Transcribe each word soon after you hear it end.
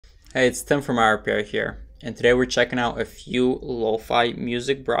Hey, it's Tim from iRepair here, and today we're checking out a few lo-fi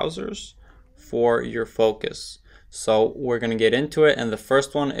music browsers for your Focus. So we're going to get into it, and the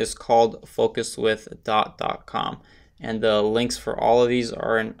first one is called focuswith.com, and the links for all of these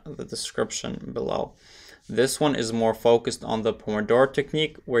are in the description below. This one is more focused on the Pomodoro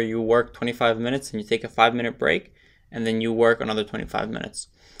technique, where you work 25 minutes and you take a 5-minute break, and then you work another 25 minutes.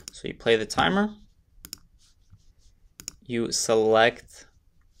 So you play the timer, you select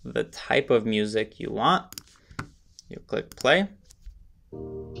the type of music you want, you click play,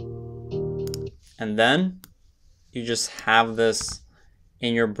 and then you just have this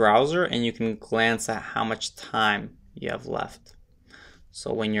in your browser and you can glance at how much time you have left.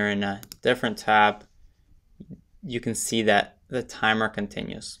 So when you're in a different tab, you can see that the timer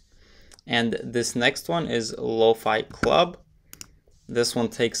continues. And this next one is Lo-Fi Club. This one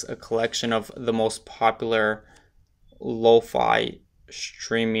takes a collection of the most popular lo-fi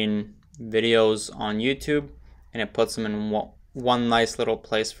streaming videos on YouTube, and it puts them in one nice little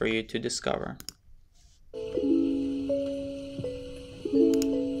place for you to discover.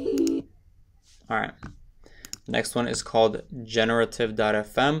 Alright, next one is called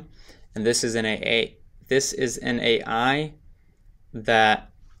generative.fm, and this is an AI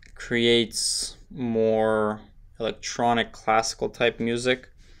that creates more electronic classical type music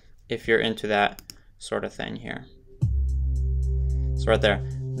if you're into that sort of thing here. So right there,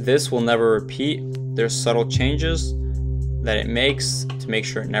 this will never repeat. There's subtle changes that it makes to make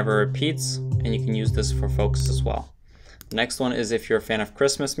sure it never repeats, and you can use this for Focus as well. The next one is if you're a fan of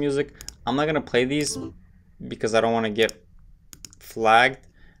Christmas music. I'm not gonna play these because I don't want to get flagged,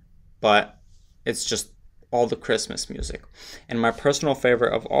 but it's just all the Christmas music. And my personal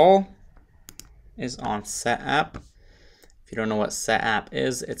favorite of all is on SetApp. If you don't know what SetApp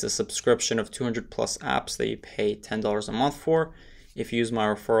is, it's a subscription of 200 plus apps that you pay $10 a month for. If you use my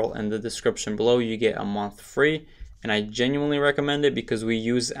referral in the description below, you get a month free, and I genuinely recommend it because we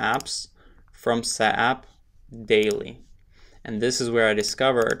use apps from SetApp daily. And this is where I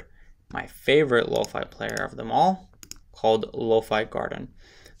discovered my favorite lo-fi player of them all, called Lo-Fi Garden.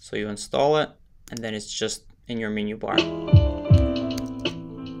 So you install it, and then it's just in your menu bar.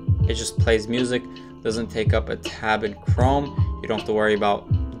 It just plays music, doesn't take up a tab in Chrome. You don't have to worry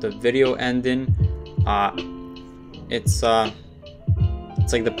about the video ending. It's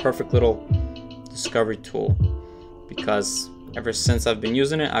like the perfect little discovery tool, because ever since I've been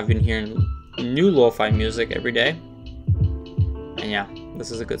using it, I've been hearing new lo-fi music every day. And yeah,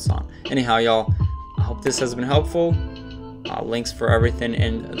 this is a good song. Anyhow, y'all, I hope this has been helpful. Links for everything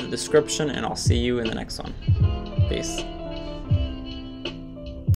in the description, and I'll see you in the next one. Peace.